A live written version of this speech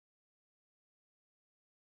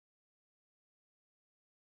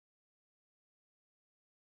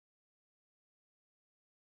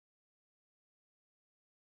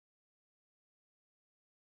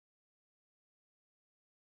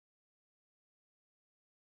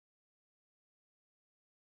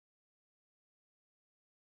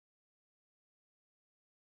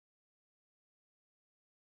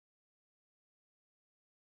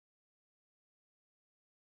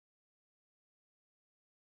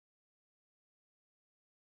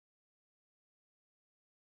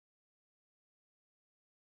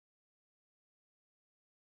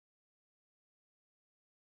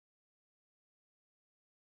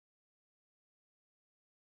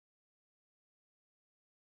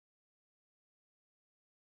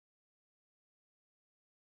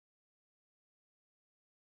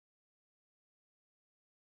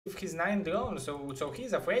his 9 drones, so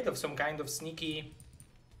he's afraid of some kind of sneaky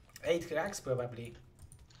 8 cracks probably.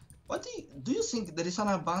 What do you think there is an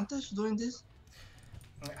advantage doing this?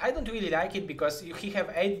 I don't really like it because he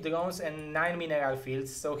have 8 drones and 9 mineral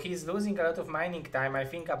fields, so he's losing a lot of mining time. I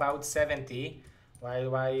think about 70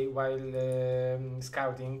 while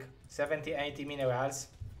scouting, 70, 80 minerals.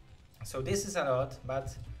 So this is a lot,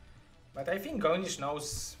 but I think g0rynich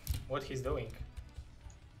knows what he's doing.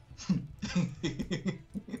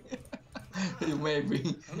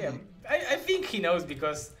 Maybe. Yeah, I think he knows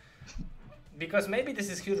because maybe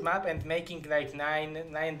this is huge map and making like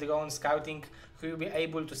nine drone scouting, he will be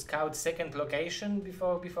able to scout second location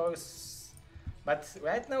before but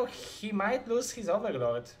right now he might lose his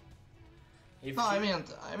overlord. No, I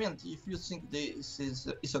mean, if you think this is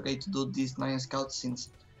it's okay to do these 9 scouts, since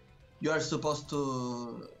you are supposed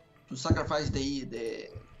to sacrifice the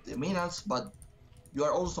minerals, but you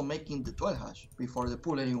are also making the 12 hash before the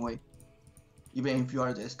pool anyway. Even if you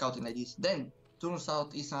are the scouting like this, then turns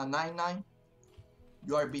out it's a 9-9.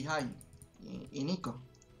 You are behind in Eco.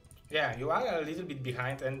 Yeah, you are a little bit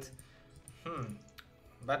behind, and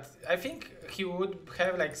but I think he would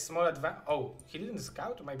have like small advantage. Oh, he didn't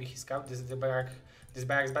scout, or maybe he scouted this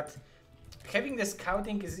barracks, but having the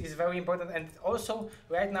scouting is very important. And also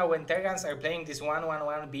right now when Terrans are playing this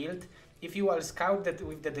 1-1-1 build, if you will scout that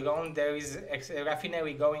with the drone there is a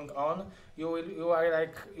refinery going on,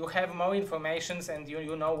 you have more informations and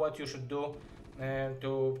you know what you should do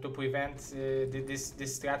to prevent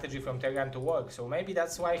this strategy from Terran to work. So maybe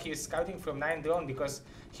that's why he's scouting from 9 drone, because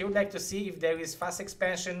he would like to see if there is fast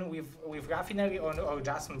expansion with refinery or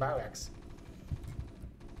just on barracks.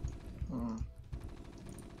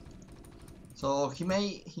 So he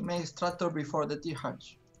may extractor before the tier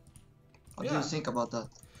hatch. What do you think about that?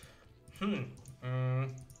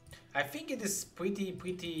 I think it is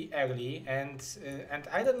pretty early, and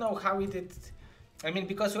I don't know how it did. I mean,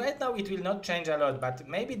 because right now it will not change a lot, but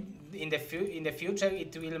maybe in the future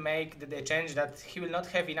it will make the change that he will not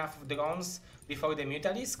have enough drones before the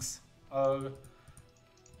Mutalisks, or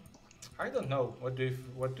I don't know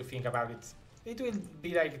what to think about it. It will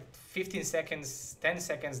be like 15 seconds, 10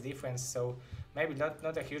 seconds difference, so maybe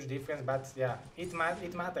not a huge difference, but yeah, it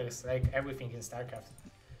matters like everything in StarCraft.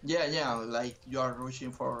 Yeah, like you are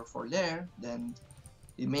rushing for there, then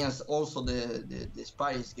it means also the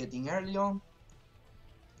spy is getting early on.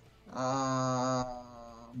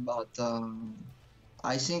 But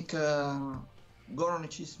I think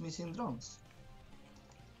g0rynich is missing drones.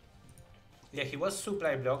 Yeah, he was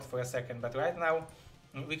supply blocked for a second, but right now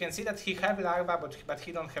we can see that he have larva, but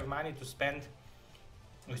he don't have money to spend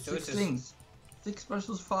resources. 6 things. 6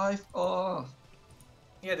 versus 5. Oh.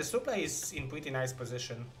 Yeah, the supply is in pretty nice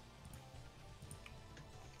position.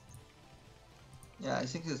 Yeah, I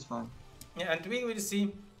think it's fine. Yeah, and we will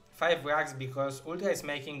see 5 racks because Ultra is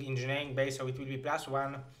making engineering base, so it will be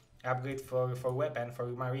 +1 upgrade for weapon for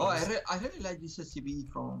marines. Oh, I really like this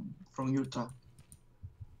SCV from Ultra,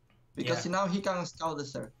 because now he can scout the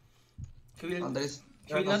server.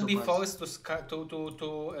 He will not be forced to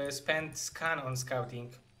spend scan on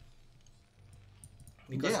scouting.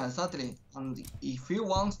 Because yeah, exactly. And if he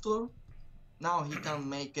wants to, now he can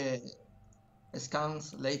make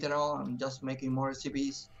scans later on and just making more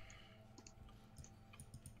SCVs.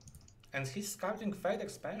 And he's scouting third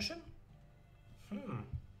expansion?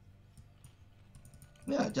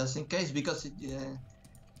 Yeah, just in case, because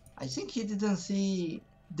I think he didn't see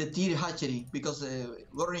the tier hatchery, because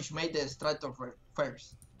g0rynich made the extractor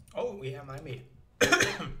first. Oh, yeah, maybe.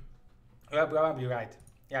 You are probably right.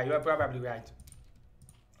 Yeah, you are probably right.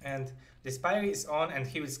 And the Spire is on, and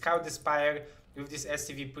he will scout the Spire with this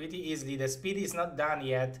SCV pretty easily. The speed is not done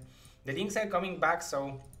yet. The links are coming back,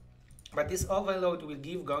 so... But this overload will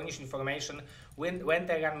give g0rynich information when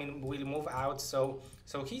Terran will move out, so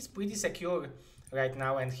he's pretty secure right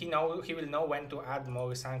now, and he will know when to add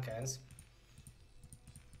more Sunkens.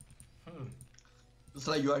 It's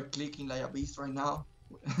like you are clicking like a beast right now.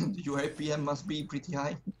 Your APM must be pretty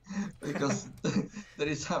high, because there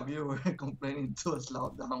is a viewer complaining to slow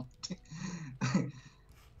down.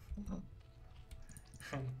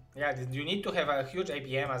 Yeah, you need to have a huge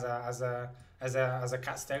APM as a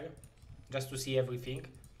caster, just to see everything.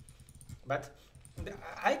 But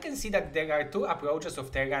I can see that there are 2 approaches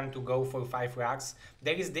of Terran to go for 5 racks.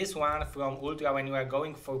 There is this one from Ultra when you are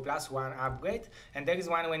going for +1 upgrade, and there is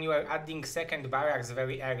one when you are adding second barracks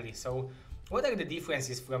very early. So what are the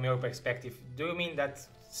differences from your perspective? Do you mean that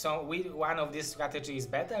one of these strategy is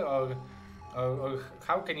better, or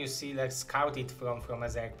how can you see, like, scout it from a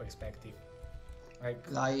Zerg perspective?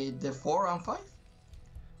 Like the 4 and 5?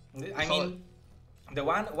 I mean, the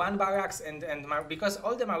one barracks because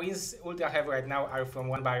all the Marines Ultra have right now are from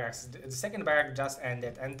one barracks. The second barrack just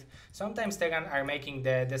ended, and sometimes Terran are making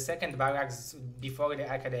the second barracks before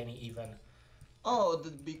the academy even. Oh,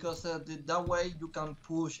 because that way you can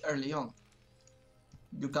push early on.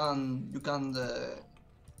 You can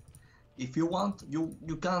if you want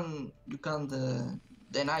you can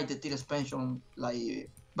deny the tier expansion like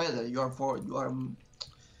better.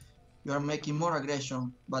 You are making more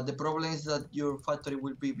aggression, but the problem is that your factory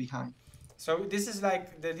will be behind. So this is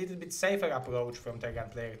like the little bit safer approach from Terran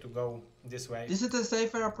player to go this way. This is a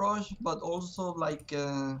safer approach, but also like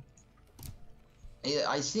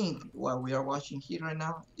I think what we are watching here right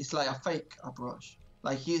now is like a fake approach.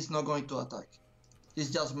 Like he's not going to attack. He's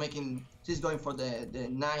just he's going for the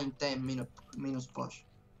 9-10 minutes push.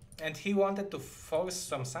 And he wanted to force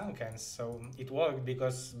some Sankens, so it worked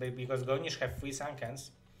because g0rynich have 3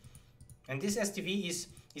 Sankens. And this STV is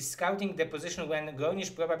scouting the position when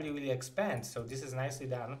g0rynich probably will expand, so this is nicely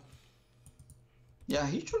done. Yeah,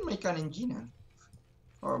 he should make an engineer.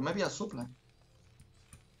 Or maybe a supply.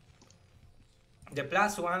 The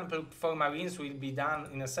 +1 for Marines will be done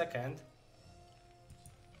in a second.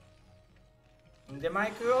 The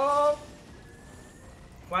micro...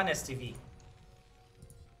 1 STV.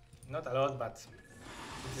 Not a lot, but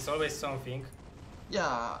it is always something.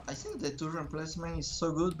 Yeah, I think the turret placement is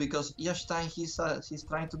so good because each time he's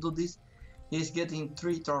trying to do this, he's getting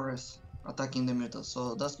 3 turrets attacking the mutants,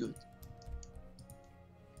 so that's good.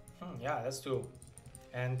 Yeah, that's true.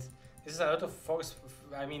 And this is a lot of force.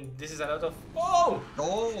 I mean, this is a lot of... Oh!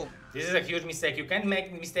 Oh! This is a huge mistake. You can't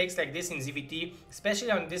make mistakes like this in ZVT,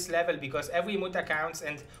 especially on this level, because every muta counts,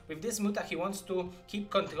 and with this muta he wants to keep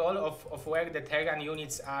control of where the Terran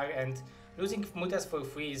units are, and losing mutas for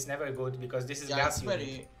free is never good, because this is gas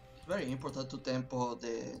unit. It's very important to tempo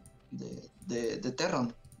the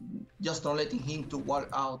Terran, just not letting him to walk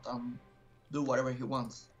out and do whatever he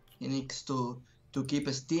wants. He needs to keep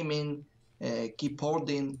steaming, keep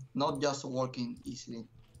holding, not just walking easily.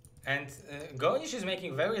 And g0rynich is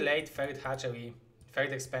making very late third hatchery,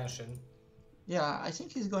 third expansion. Yeah, I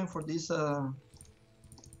think he's going for this...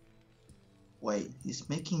 Wait, he's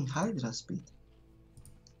making Hydra speed.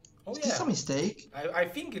 Oh, is this a mistake? I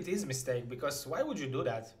think it is a mistake, because why would you do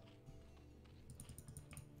that?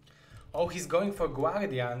 Oh, he's going for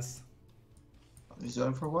Guardians. He's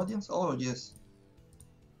going for Guardians? Oh, yes.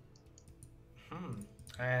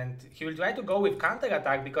 And he will try to go with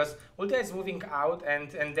counter-attack because Ultra is moving out,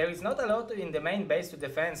 and there is not a lot in the main base to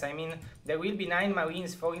defense. I mean, there will be 9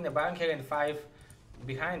 Marines, 4 in the bunker and 5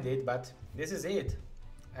 behind it, but this is it.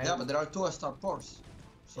 And yeah, but there are 2 starports.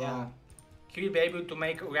 So yeah, he will be able to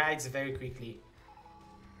make rides very quickly.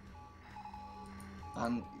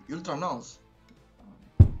 And Ultra knows.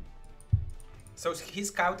 So he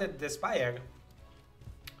scouted the Spire.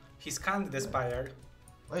 He scanned the Spire.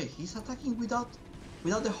 Wait, he's attacking without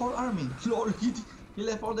the whole army. Lord, he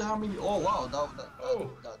left all the army. Oh wow,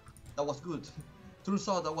 that was good. True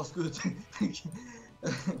thought, that was good.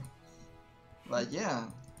 But yeah,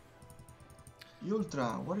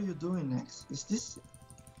 Ultra, what are you doing next? Is this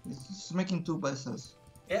making 2 vessels?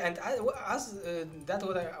 Yeah, and that's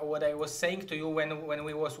what I was saying to you when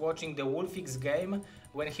we was watching the Wolfix game,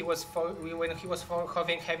 when he was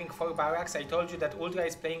having 4 barracks. I told you that Ultra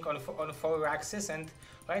is playing on 4 axes, and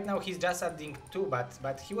right now he's just adding 2,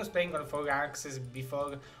 but he was playing on 4 axes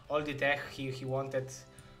before all the tech he wanted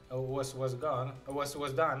was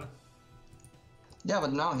done. Yeah,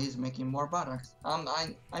 but now he's making more barracks.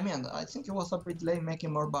 I mean, I think it was a bit late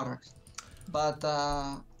making more barracks, but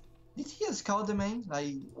did he scout the main?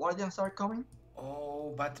 Like Guardians are coming?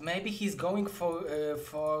 Oh, but maybe he's going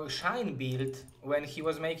for Shine build when he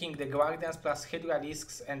was making the Guardians plus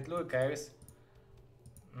Hydralisks and Lurkers.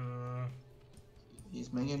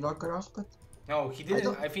 He's making Lurker aspect? No, he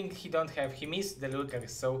didn't. I think he don't have. He missed the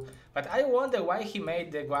Lurkers. So, but I wonder why he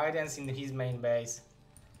made the Guardians in his main base.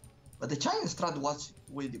 But the China strat was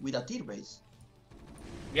with a tier base.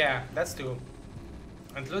 Yeah, that's true.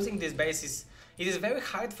 And losing this base it is very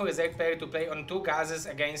hard for a Zerg player to play on 2 gases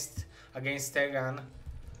against Terran.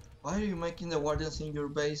 Why are you making the Guardians in your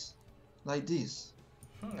base like this?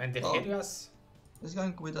 And the Hydras? It's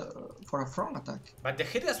going for a front attack. But the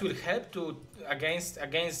Hydras will help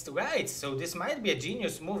against raids, so this might be a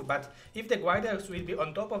genius move. But if the Guardians will be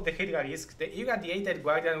on top of the Hydralisk, the irradiated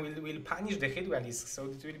Guardian will punish the Hydralisk, so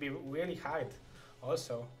it will be really hard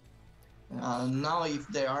also. Now if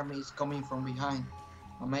the army is coming from behind,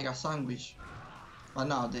 a mega sandwich. But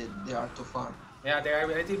now they are too far. Yeah, they are a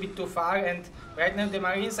little bit too far, and right now the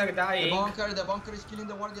Marines are dying. The bunker is killing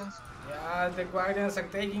the Guardians. Yeah, the Guardians are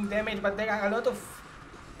taking damage, but there are a lot of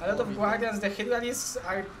A lot of Guardians, the Hydralisks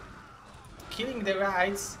are killing the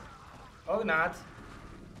Rights, or not.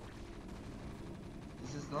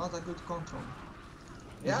 This is not a good control.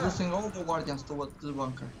 Yeah. He's losing all the Guardians towards the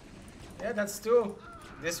bunker. Yeah, that's true.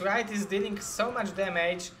 This Right is dealing so much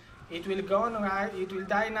damage. It will go on right, it will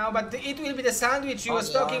die now, but it will be the sandwich you was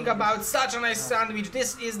talking about. Such a nice sandwich.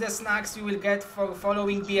 This is the snacks you will get for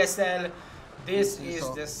following BSL. This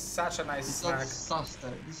is such a nice snack. This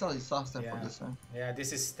is a disaster for this one. Yeah,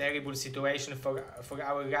 this is terrible situation for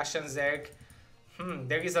our Russian Zerg.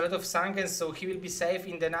 There is a lot of sunken, so he will be safe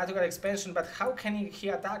in the natural expansion, but how can he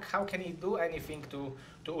attack? How can he do anything to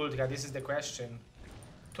Ultra? This is the question.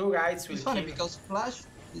 Two Rights will kill.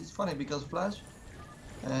 It's funny because Flash...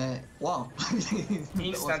 wow.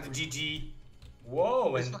 Instant GG.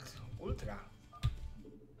 Whoa, and Ultra.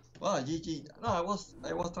 Well, GG. No, I was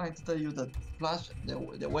trying to tell you that Flash,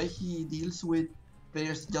 the way he deals with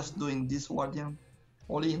players just doing this Guardian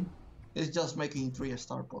all in, is just making 3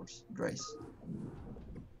 starports race.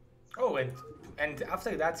 Oh, and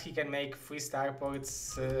after that he can make 3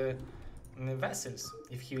 starports vessels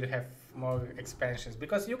if he will have more expansions,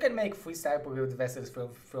 because you can make 3 starports with vessels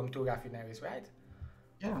from 2 refineries, right?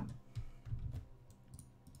 Yeah.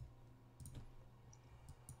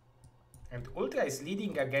 And Ultra is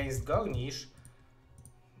leading against g0rynich.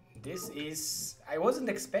 This is... I wasn't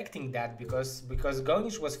expecting that because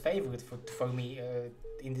g0rynich was favored for me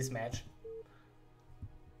in this match.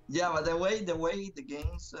 Yeah, but the way the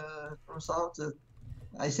games turns out,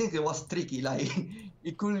 I think it was tricky. Like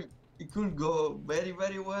it could go very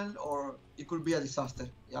well, or it could be a disaster.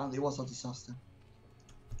 Yeah, and it was a disaster.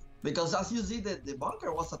 Because as you see, the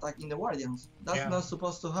bunker was attacking the Guardians. That's not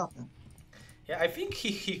supposed to happen. Yeah, I think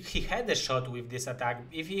he had a shot with this attack.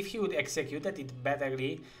 If he would executed it better,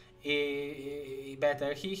 he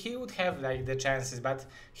would have like the chances. But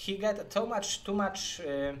he got too much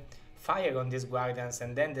fire on these Guardians,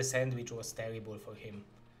 and then the sandwich was terrible for him.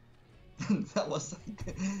 that was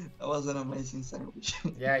an amazing sandwich.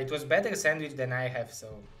 Yeah, it was better sandwich than I have.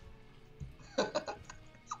 So.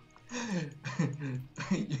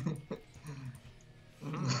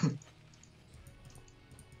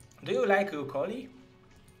 Do you like rucola?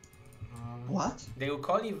 What? The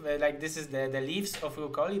rucola, like this is the leaves of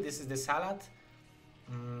rucola. This is the salad.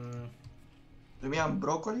 You mean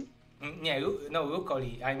broccoli? Yeah, no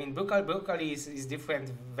rucola. I mean broccoli is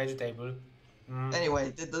different vegetable.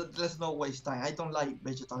 Anyway, let's not waste time. I don't like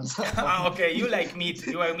vegetables. Okay, you like meat.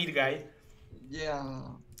 You are a meat guy. Yeah.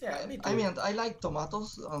 Yeah, me too. I mean, I like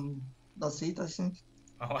tomatoes. That's it, I think.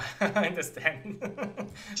 Oh, I understand.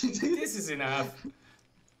 This is enough.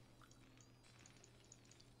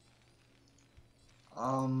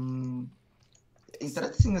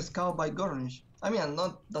 Interesting scout by g0rynich. I mean,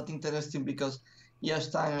 not that interesting because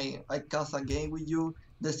each time I cast a game with you,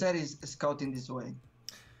 the set is scouting this way.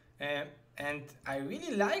 And I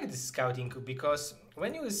really like this scouting because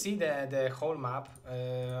when you will see the whole map,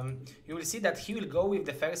 you will see that he will go with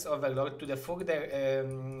the first overlord to the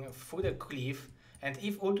further cliff, and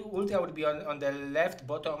if Ultra would be on the left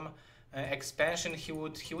bottom expansion, he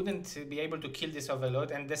wouldn't be able to kill this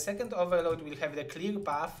overlord, and the second overlord will have the clear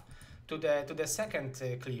path to the second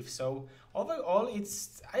cliff. So overall,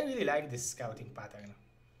 I really like this scouting pattern.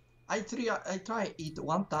 I tried it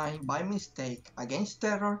one time by mistake against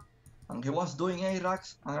Terror, and he was doing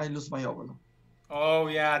A-Racks, and I lose my overlord. Oh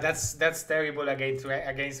yeah, that's terrible against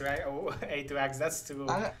A-Racks. That's true.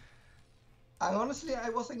 And honestly, I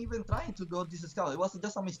wasn't even trying to go this scout. It was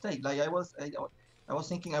just a mistake. Like I was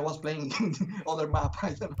thinking I was playing other map. I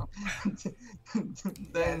don't know.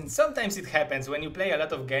 Then sometimes it happens when you play a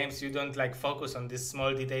lot of games. You don't like focus on these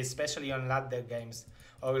small details, especially on ladder games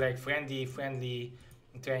or like friendly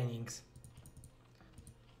trainings.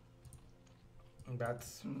 But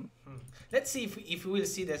let's see if we will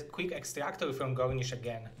see the quick extractor from g0rynich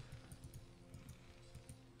again.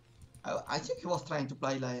 I think he was trying to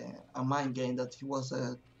play like a mind game that he was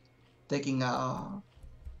taking a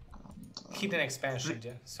hidden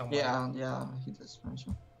expansion somewhere. Yeah, hidden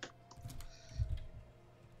expansion.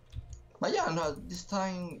 But yeah, no, this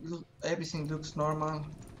time everything looks normal.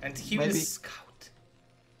 And he will scout.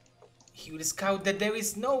 He will scout that there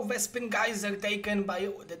is no Vespin Geyser taken by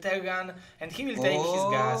the Terran, and he will take his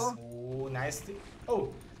gas. Oh, nice.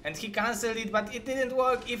 Oh, and he cancelled it, but it didn't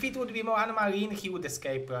work. If it would be more Marine, he would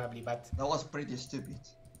escape probably, but... That was pretty stupid.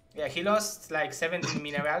 Yeah, he lost like 17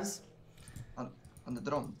 minerals. And the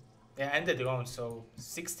drone. Yeah, and the drone, so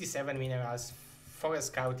 67 minerals for a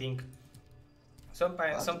scouting.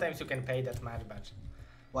 Sometimes you can pay that much, but...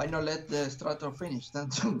 Why not let the Strator finish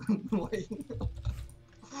then?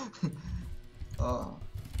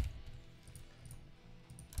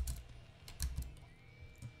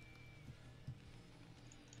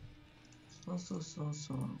 So.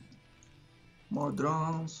 More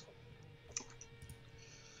drones.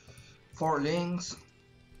 4 links.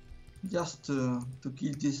 Just to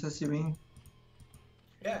kill this SCV.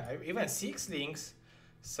 Yeah, even 6 links.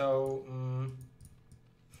 So,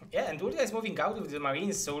 yeah, and Ultra is moving out with the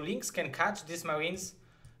Marines, so links can catch these Marines.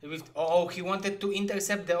 With, oh, he wanted to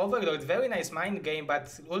intercept the Overlord. Very nice mind game, but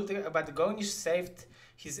g0rynich saved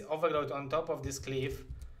his Overlord on top of this cliff.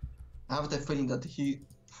 I have the feeling that he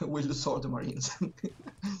will lose all the Marines.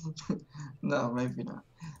 No, maybe not.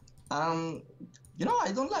 You know,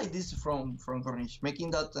 I don't like this from g0rynich,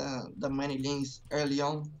 making that many links early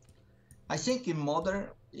on. I think in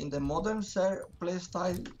the modern play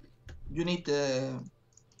style, you need to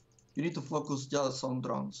focus just on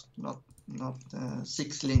drones, not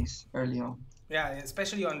 6 links early on. Yeah,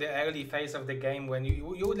 especially on the early phase of the game when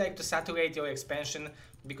you would like to saturate your expansion,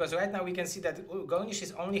 because right now we can see that g0rynich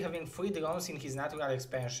is only having 3 drones in his natural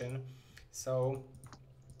expansion, so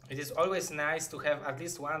it is always nice to have at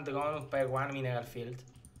least 1 drone per 1 mineral field.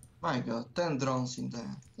 My god, 10 drones in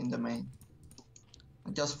the main.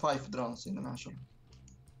 Just 5 drones in the national.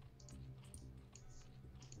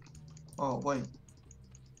 Oh wait.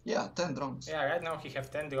 Yeah, 10 drones. Yeah, right now he have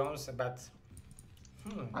 10 drones, but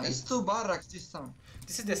it's 2 barracks this time.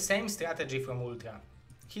 This is the same strategy from Ultra.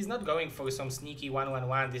 He's not going for some sneaky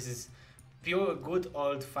 1-1-1. This is pure good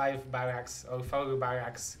old 5 barracks or 4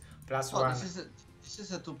 barracks plus 1. This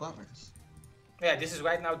is a 2 barracks. Yeah, this is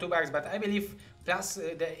right now 2 barracks, but I believe plus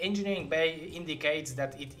the engineering bay indicates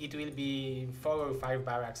that it will be 4 or 5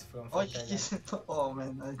 barracks from Oh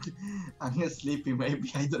man, I'm sleepy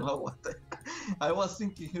maybe, I don't know what. I was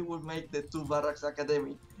thinking he would make the 2 barracks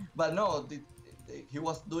academy, but no, he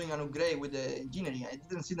was doing an upgrade with the engineering. I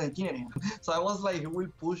didn't see the engineering. So I was like, he will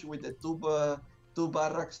push with the 2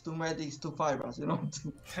 barracks, 2 medics, 2 fibers, you know.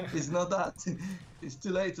 It's not that. It's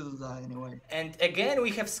too late to do that anyway. And again,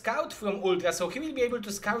 we have Scout from Ultra, so he will be able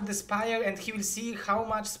to scout the Spire and he will see how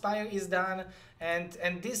much Spire is done.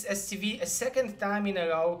 And this SCV, a second time in a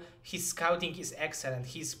row, his scouting is excellent.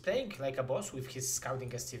 He's playing like a boss with his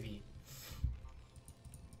scouting SCV.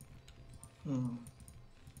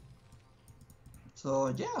 So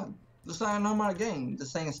yeah, just a normal game, the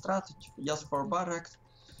same strategy, just for barracks.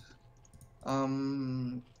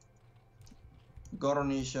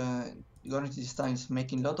 g0rynich this time is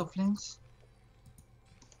making a lot of links.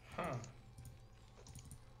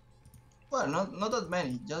 Well, not that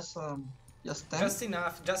many, just 10.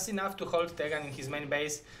 Just enough to hold Terran in his main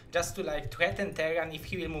base, just to like threaten Terran. If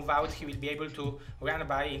he will move out, he will be able to run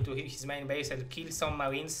by into his main base and kill some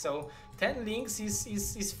Marines. So 10 links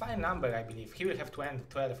is fine number, I believe. He will have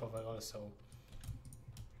 12 overall. So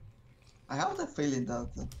I have the feeling that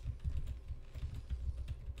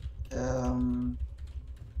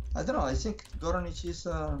I don't know. I think g0rynich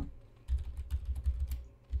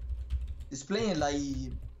is playing like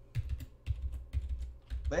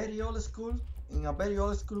very old school, in a very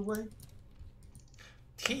old school way.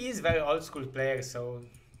 He is very old school player, so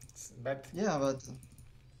but yeah,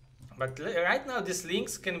 but right now these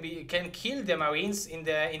links can kill the Marines in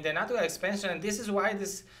the natural expansion, and this is why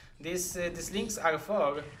these links are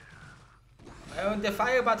for. The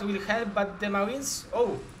Firebat will help, but the Marines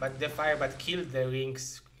but the Firebat killed the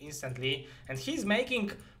links instantly, and he's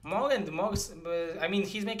making more and more. I mean,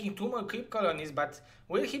 he's making 2 more creep colonies, but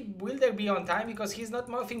will there be on time, because he's not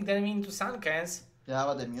morphing them into Sunkens? Yeah,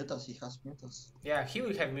 but the mutas, he has mutas. Yeah, he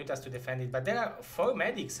will have mutas to defend it, but there are 4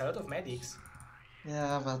 medics, a lot of medics.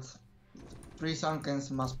 Yeah, but 3 Sunkens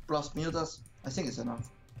plus mutas, I think it's enough.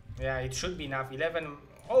 Yeah, it should be enough. 11.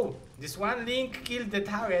 Oh, this one link killed the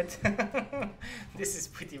turret. This is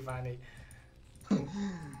pretty funny.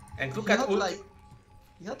 And look at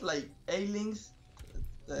he had like 8 links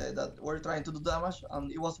that were trying to do damage,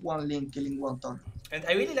 and it was 1 link killing 1 turret. And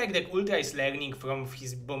I really like that Ultra is learning from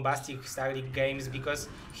his bombastic Star League games, because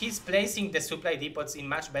he's placing the supply depots in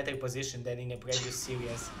much better position than in a previous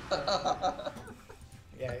series.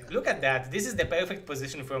 Yeah, look at that. This is the perfect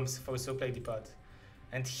position for supply depot.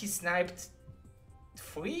 And he sniped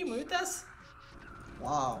 3 mutas?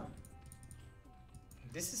 Wow.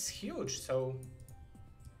 This is huge, so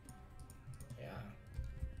yeah.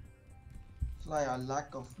 It's like a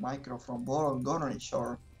lack of micro from g0rynich,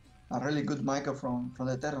 or a really good micro from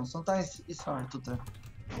the Terran. Sometimes it's hard to tell.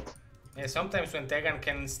 Yeah, sometimes when Terran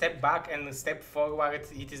can step back and step forward,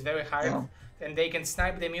 it is very hard. Yeah. And they can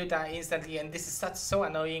snipe the muta instantly, and this is so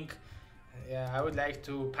annoying. Yeah, I would like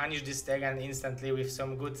to punish this Terran instantly with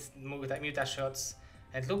some good muta shots.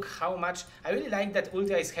 And look how much. I really like that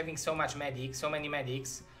Ultra is having so many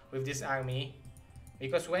medics with this army.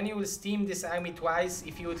 Because when you will steam this army twice,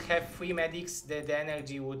 if you would have 3 medics, the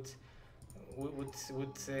energy would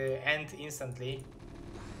end instantly.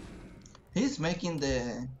 He's making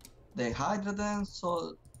the Hydra dance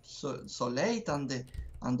so late, and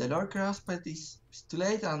the lurker aspect is too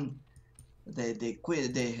late, and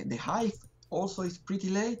the hive also is pretty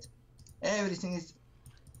late. Everything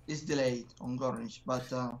is delayed on g0rynich, but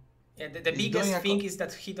yeah, the biggest thing is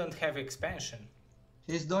that he don't have expansion.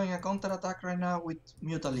 He's doing a counter attack right now with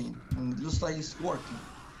Mutaline, and it looks like it's working.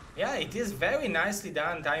 Yeah, it is very nicely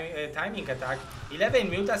done timing attack. 11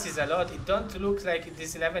 mutas is a lot. It don't look like it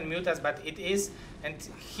is 11 mutas, but it is, and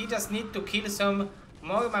he just need to kill some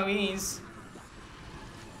more marines.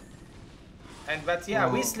 But yeah,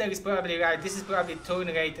 Whistler is probably right. This is probably turn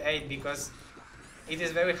rate 8 because it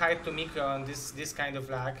is very hard to micro on this kind of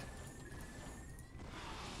lag.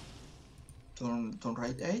 Turn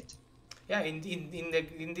rate 8? Yeah,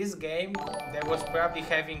 in this game there was probably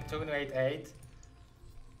having turn rate 8.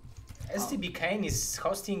 STB Kane is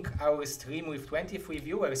hosting our stream with 23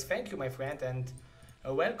 viewers. Thank you, my friend, and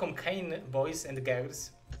welcome, Kane boys and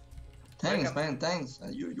girls. Thanks, welcome. Man. Thanks.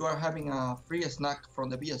 You are having a free snack from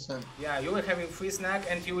the BSL. Yeah, you are having free snack,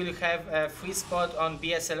 and you will have a free spot on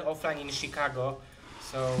BSL offline in Chicago.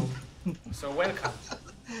 So welcome.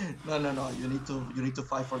 No. You need to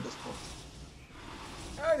fight for the spot.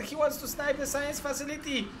 He wants to snipe the science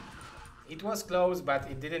facility. It was close, but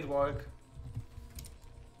it didn't work.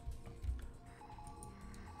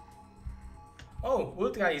 Oh,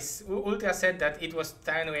 Ultra said that it was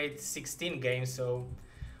turn rate 16 game, so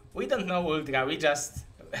we don't know Ultra. We just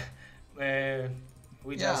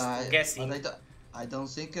guessing. But I don't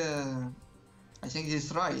think I think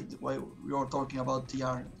he's right. Why we are talking about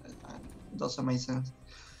TR? It doesn't make sense.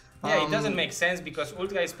 Yeah, it doesn't make sense because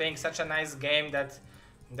Ultra is playing such a nice game that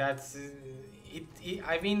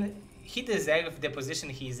I mean, he deserves the position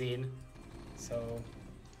he's in. So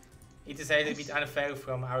it is a little bit unfair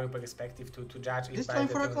from our perspective to judge it. This time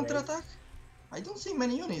for a counter attack? I don't see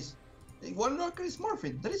many units. One lurker is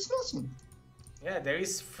morphing. There is nothing. Yeah, there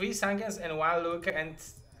is 3 Sankens and 1 lurker, and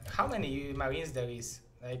how many marines there is?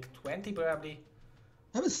 Like 20 probably?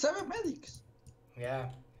 There was 7 medics. Yeah.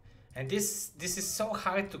 And this is so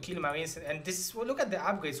hard to kill marines, and this look at the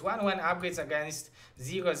upgrades. 1-1 upgrades against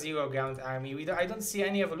 0-0 ground army. I don't see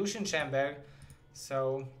any evolution chamber,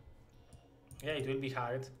 so yeah, it will be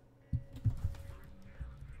hard.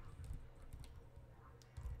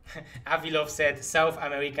 Avilov said South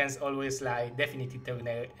Americans always lie. Definitely turn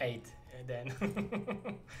 8 then.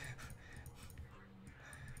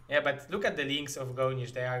 Yeah, but look at the links of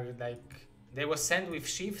g0rynich. They are like, they were sent with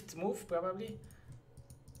shift move probably.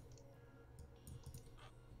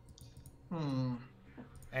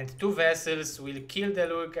 And 2 vessels will kill the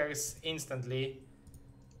lurkers instantly.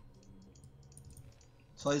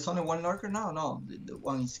 So it's only 1 lurker now? No, the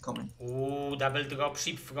one is coming. Ooh, double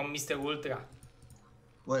dropship from Mr. Ultra.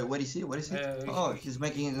 Where is he? Where is he? Oh, he's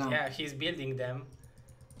making it now. Yeah, he's building them.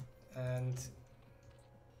 And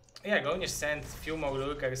yeah, g0rynich sent few more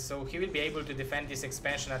lurkers, so he will be able to defend this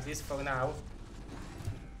expansion at least for now.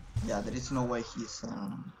 Yeah, there is no way he's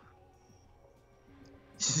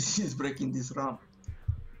he's breaking this run.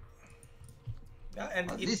 Yeah,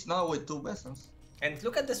 and at least now with 2 vessels. And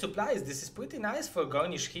look at the supplies. This is pretty nice for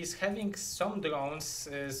g0rynich. He's having some drones,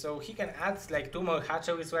 so he can add like 2 more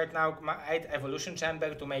hatcheries right now, add evolution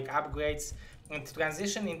chamber to make upgrades, and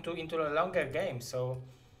transition into a longer game. So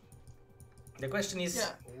the question is,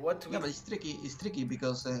 what? Yeah, but it's tricky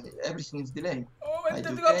because everything is delayed. Oh, and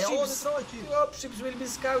the dropships will be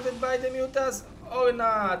scouted by the mutas or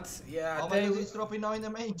not. Yeah, oh, they is dropping now in the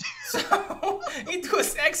main. So it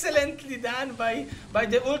was excellently done by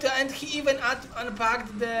the Ultra, and he even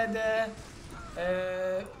unpacked the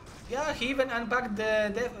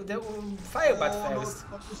firebat first.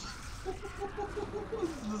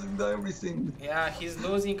 Losing everything. Yeah, he's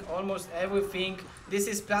losing almost everything. This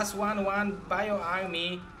is +1/1 bio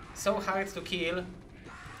army, so hard to kill.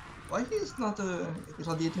 Why he is not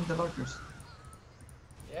irradiating the lurkers?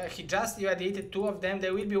 Yeah, he just irradiated 2 of them.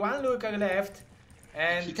 There will be 1 lurker left,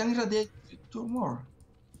 and he can irradiate 2 more.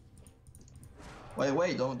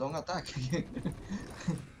 Wait, don't attack.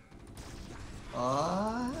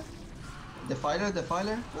 The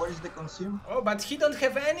filer, where is the consume? Oh, but he don't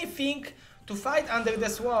have anything to fight under the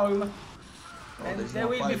swarm. Oh, and there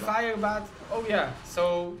will be fire, but oh yeah,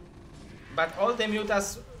 so but all the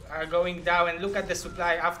mutas are going down, and look at the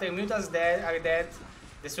supply. After mutas are dead,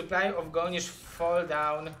 the supply of g0rynich fall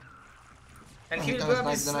down. And he will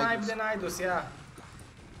probably snipe the Nidus, yeah.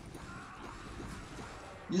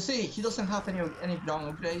 You see, he doesn't have any ground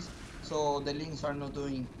upgrades, so the links are not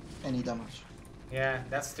doing any damage. Yeah,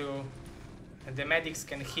 that's true. And the medics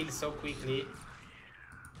can heal so quickly.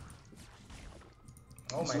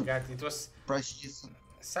 Oh my god, it was Precious.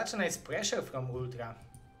 such a nice pressure from Ultra.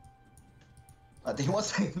 But it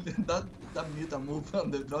was that mutant move on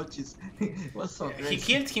the dodges. It was so crazy. He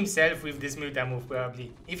killed himself with this mutant move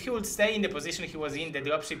probably. If he would stay in the position he was in, the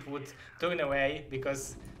dropship would turn away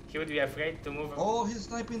because he would be afraid to move. Oh, he's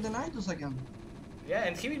sniping the Nidus again. Yeah,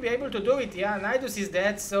 and he will be able to do it. Yeah, Nidus is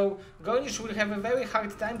dead, so g0rynich will have a very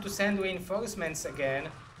hard time to send reinforcements again.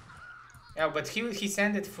 Yeah, but he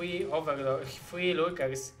sent 3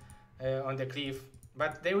 lurkers on the cliff.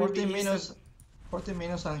 But they will 40 be minutes, 40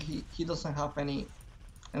 minutes, and he doesn't have any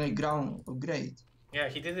ground upgrade. Yeah,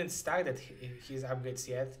 he didn't start his upgrades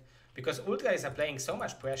yet because Ultra is applying so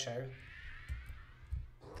much pressure.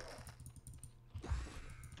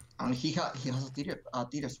 And he has a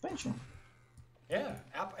tier expansion. Yeah,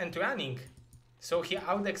 up and running. So he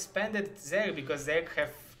out-expanded Zerg because Zerg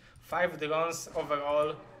have 5 drones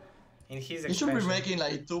overall in his expansion. He should be making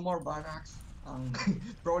like 2 more barracks and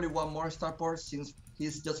probably 1 more starport since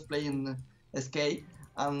he's just playing SK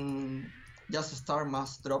and just start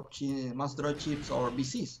mass drop chips or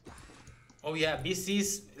BCs. Oh yeah,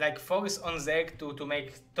 BCs like force on Zerg to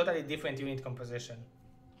make totally different unit composition.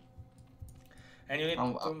 And you need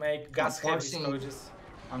to make gas heavy scourges.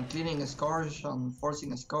 I'm cleaning a scourge and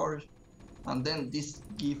forcing a scourge, and then this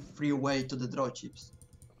give free way to the draw chips.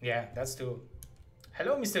 Yeah, that's true.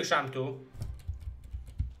 Hello, Mr. Shamtu.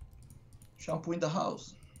 Shampoo in the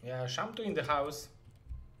house. Yeah, Shamtu in the house.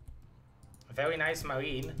 Very nice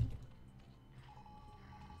marine.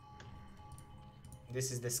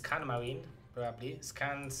 This is the scan marine, probably.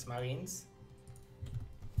 Scans marines.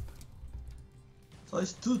 So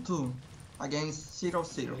it's 2-2 against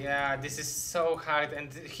 0-0. Yeah, this is so hard,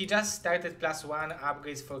 and he just started +1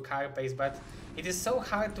 upgrades for Carapace, but it is so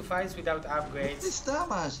hard to fight without upgrades.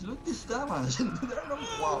 Look this damage!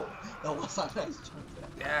 Wow, that was a nice shot.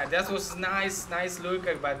 Yeah, that was nice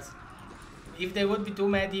lurker, but if there would be 2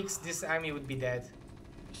 medics, this army would be dead.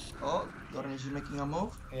 Oh, g0rynich is making a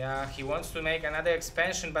move. Yeah, he wants to make another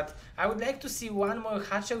expansion, but I would like to see 1 more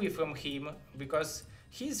hatchery from him, because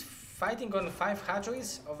he's fighting on 5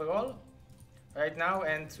 hatcheries overall right now,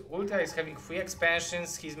 and Ultra is having 3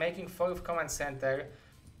 expansions. He's making 4th command center,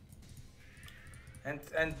 and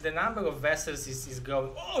the number of vessels is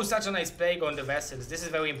growing. Oh, such a nice plague on the vessels. This is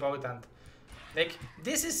very important. Like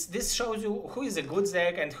this shows you who is a good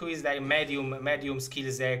Zerg and who is like medium skill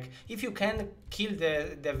Zerg. If you can kill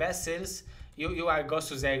the vessels, you are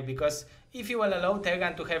Gosu Zerg, because if you will allow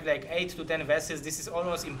Terran to have like 8 to 10 vessels, this is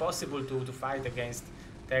almost impossible to fight against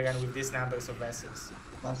Terran with these numbers of vessels.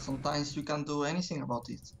 But sometimes you can't do anything about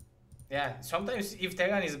it. Yeah, sometimes if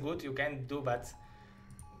Terran is good, you can do, but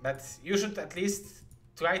you should at least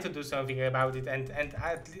try to do something about it, and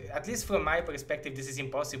at least from my perspective, this is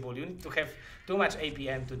impossible. You need to have too much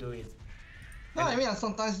APM to do it. No, I mean,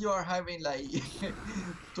 sometimes you are having like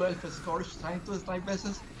 12 scores trying to snipe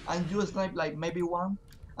vessels, and you snipe like maybe 1,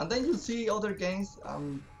 and then you see other games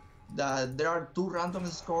that there are 2 random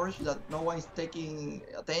scores that no one is taking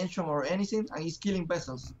attention or anything, and he's killing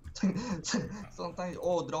vessels. Sometimes,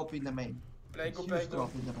 drop in the main. Play go.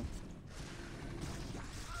 Drop in the main.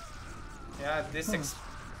 Yeah,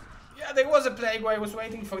 yeah, there was a plague. I was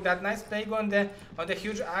waiting for that nice plague on the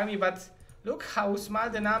huge army, but look how small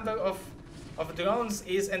the number of drones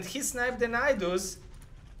is, and he sniped the Nidus.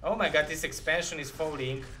 Oh my god, this expansion is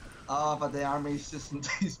falling. But the army is just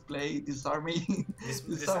display. This army,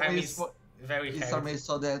 this army is very This hard. army is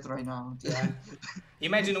so dead right now. Yeah.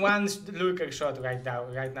 Imagine 1 lurker shot right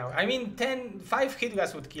now. I mean, 5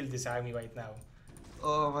 Hydras would kill this army right now.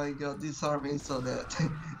 Oh my god, this army is so dead.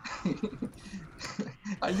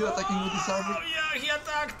 Are you attacking with this army? Oh yeah, he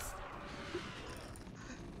attacked!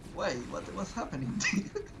 Wait, what's happening?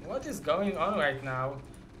 What is going on right now?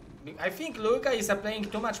 I think Lurka is applying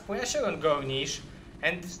too much pressure on g0rynich,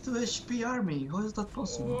 and It's 2 HP army, how is that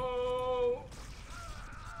possible? whoa.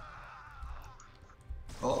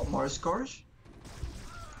 Oh, more scourge?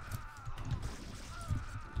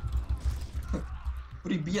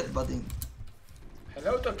 Привет, buddy.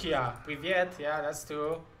 Hello Tokia, привет, yeah, that's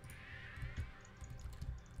true.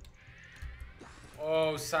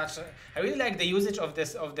 Oh, I really like the usage of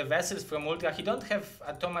the vessels from Ultra. He don't have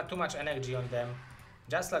too much energy on them.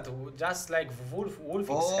 Just like Wolf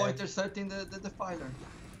Oh, had. intercepting the defiler.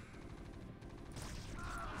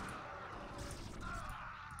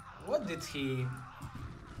 What did he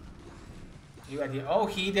irradiate? Oh,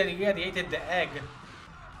 he irradiated the egg.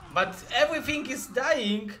 But everything is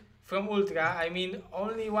dying from Ultra. I mean,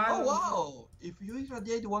 only 1. Oh wow! If you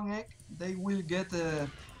irradiate 1 egg, they will get the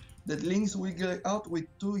links will get out with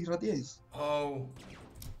 2 irradiates. Oh.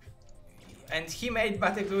 And he made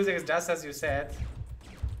battlecruisers just as you said.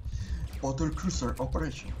 Battle Cruiser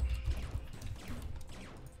operation.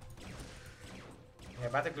 Yeah,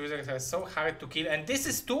 battle cruisers are so hard to kill, and this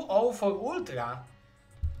is 2-0 for Ultra.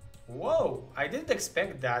 Whoa, I didn't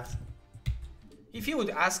expect that. If you would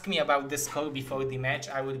ask me about the score before the match,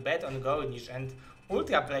 I would bet on g0rynich, and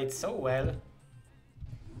Ultra played so well.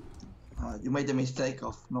 You made the mistake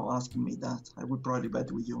of not asking me that. I would probably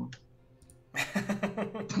bet with you.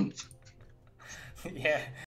 Yeah,